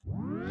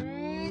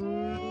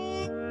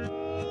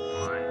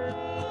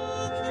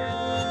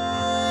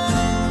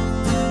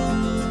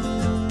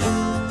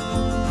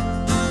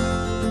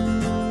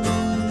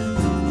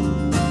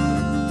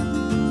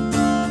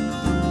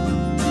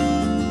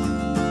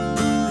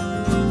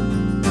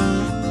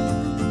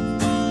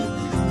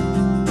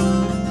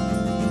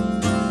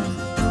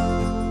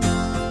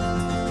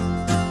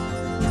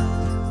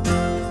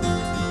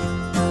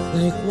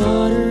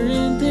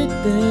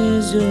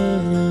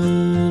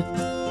desert,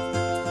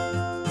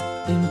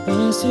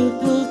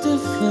 impossible to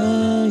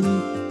find.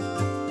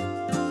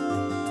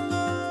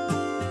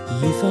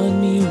 You found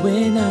me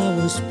when I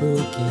was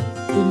broken,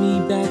 put me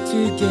back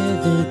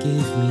together,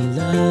 gave me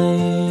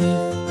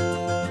life.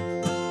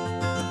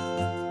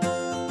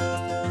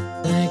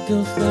 Like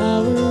a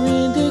flower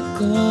in the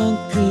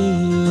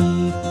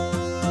concrete,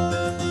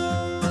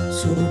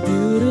 so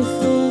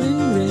beautiful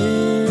and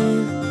rare.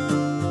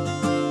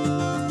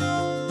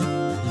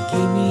 You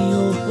gave me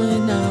hope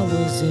when I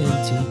was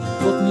empty,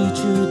 walked me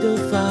through the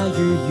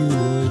fire, you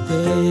were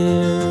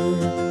there.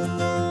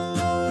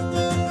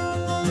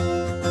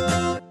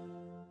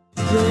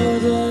 You're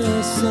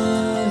the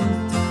sun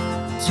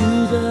to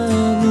the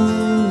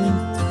moon,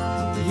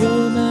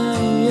 you're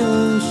my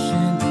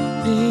ocean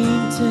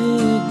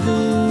painted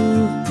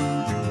blue.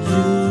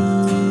 You,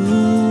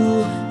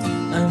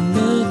 I'm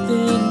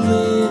nothing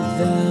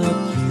without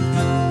you.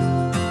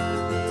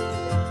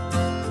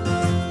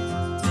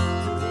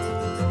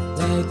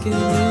 Like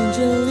an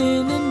angel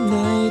in a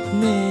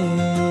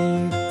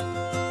nightmare,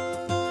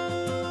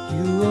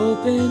 you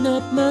open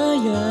up my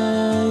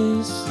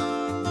eyes,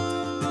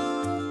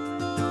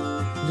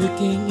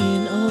 looking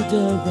in all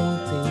the wrong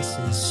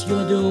places.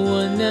 You're the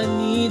one I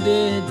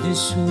needed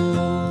this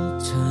whole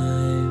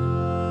time.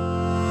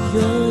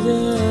 You're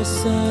the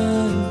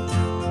sun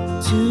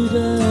to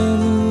the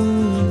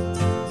moon,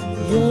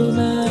 you're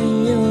my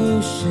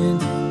ocean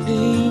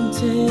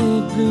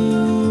painted blue.